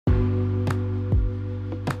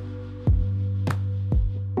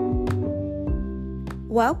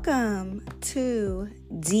Welcome to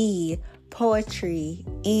D Poetry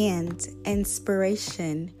and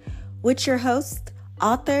Inspiration with your host,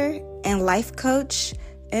 author, and life coach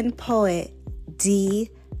and poet,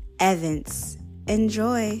 D. Evans.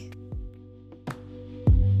 Enjoy.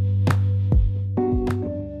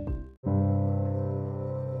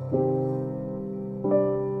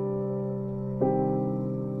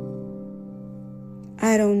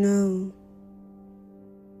 I don't know.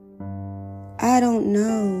 I don't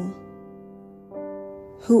know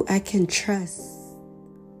who I can trust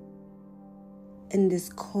in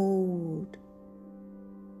this cold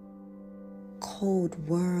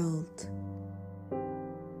world.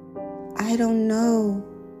 I don't know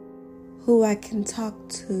who I can talk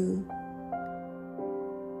to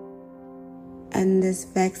in this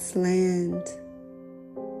vexed land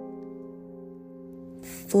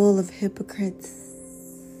full of hypocrites.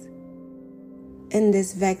 In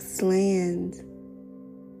this vexed land,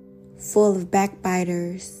 full of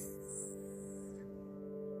backbiters.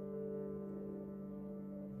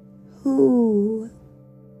 Who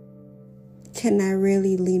can I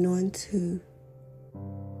really lean on to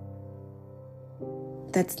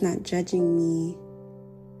that's not judging me,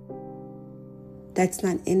 that's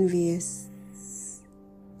not envious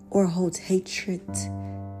or holds hatred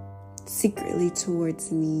secretly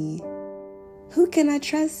towards me? Who can I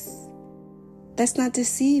trust that's not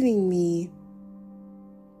deceiving me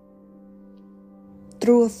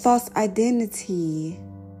through a false identity,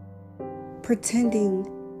 pretending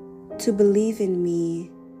to believe in me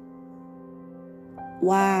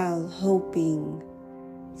while hoping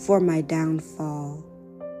for my downfall,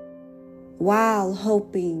 while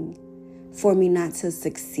hoping for me not to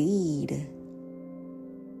succeed,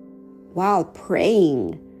 while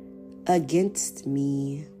praying against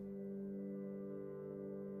me,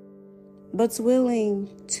 but's willing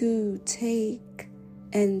to take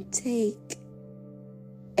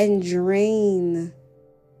and drain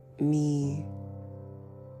me.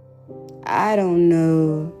 I don't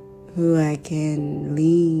know who I can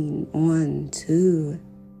lean on to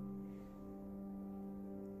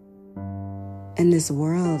in this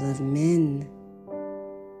world of men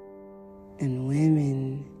and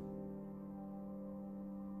women,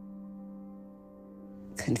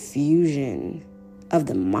 confusion of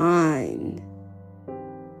the mind,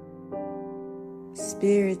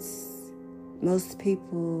 spirits most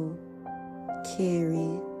people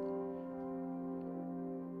carry.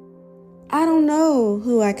 I don't know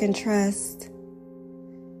who I can trust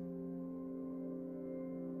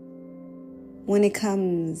when it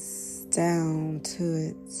comes down to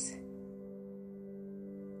it.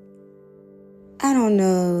 I don't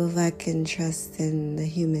know if I can trust in the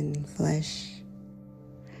human flesh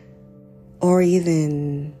or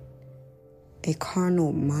even a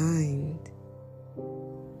carnal mind.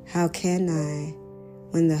 How can I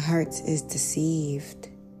when the heart is deceived?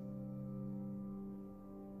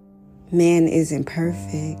 Man isn't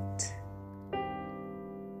perfect.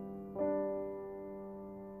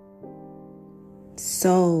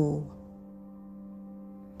 So,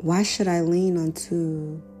 why should I lean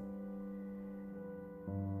onto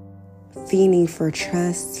fiending for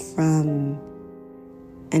trust from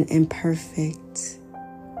an imperfect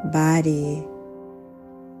body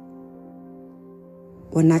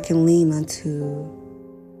when I can lean onto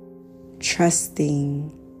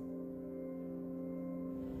trusting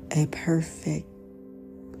a perfect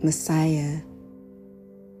Messiah,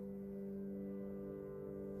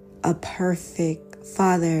 a perfect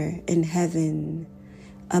Father in heaven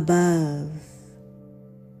above,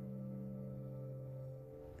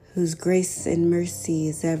 whose grace and mercy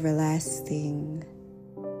is everlasting,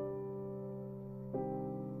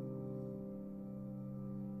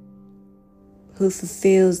 who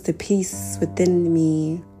fulfills the peace within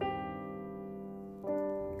me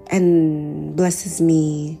and blesses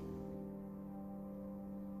me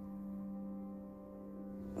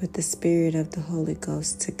with the Spirit of the Holy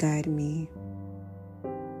Ghost to guide me.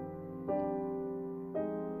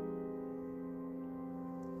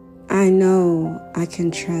 I know I can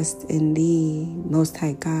trust in Thee, Most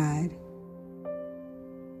High God,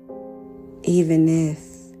 even if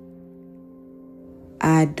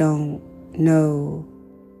I don't know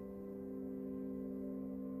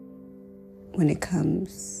when it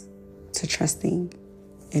comes to trusting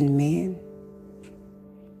in man.